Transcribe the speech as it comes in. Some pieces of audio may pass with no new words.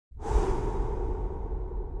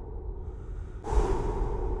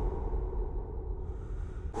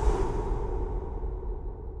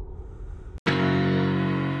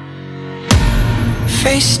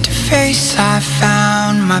Face to face I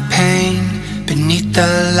found my pain, beneath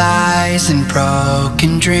the lies and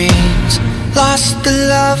broken dreams. Lost the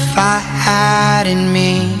love I had in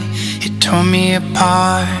me, it tore me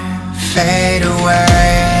apart, fade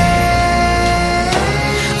away.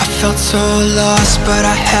 I felt so lost, but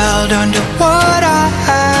I held on to what I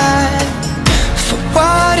had. For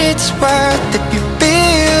what it's worth, if you're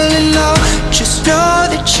feeling low, just know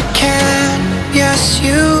that you can, yes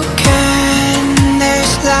you can.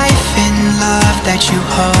 There's life in love that you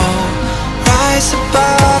hold. Rise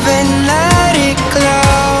above and let it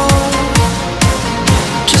glow.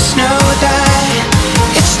 Just know that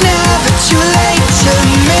it's never too late to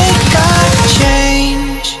make a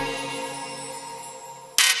change.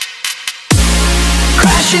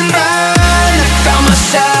 Crash and burn, I found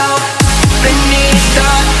myself beneath the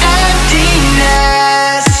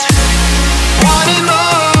emptiness. Wanting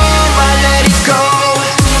more, I let it go.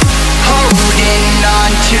 Holding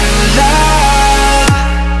on to love,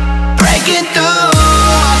 breaking through,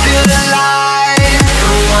 I feel alive.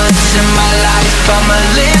 For once in my life I'ma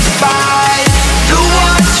live by the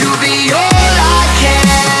want to be all I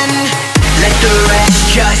can. Let the rest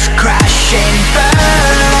just crash and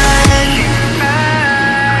burn.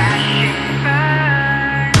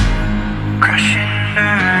 Crash and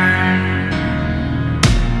burn.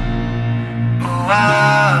 Oh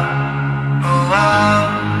wow, oh wow,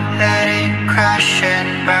 let it crash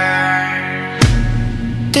and burn.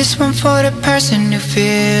 This one for the person who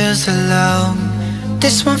feels alone.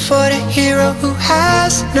 This one for the hero who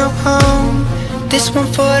has no home. This one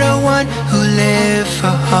for the one who live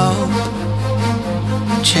for hope.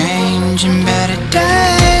 Changing better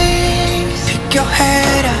days. Pick your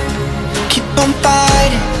head up, keep on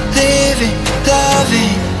fighting, living,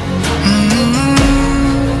 loving.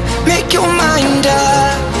 Make your mind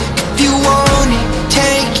up. If you want it,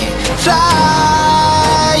 take it,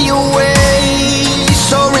 fly away,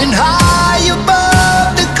 soaring high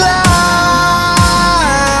above the clouds.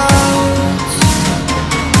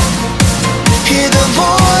 Hear the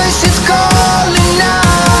voices calling out.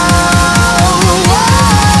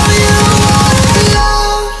 Oh, you want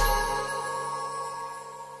love.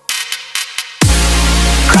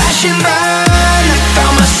 Crash and burn, I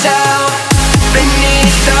found myself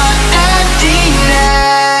beneath the emptiness.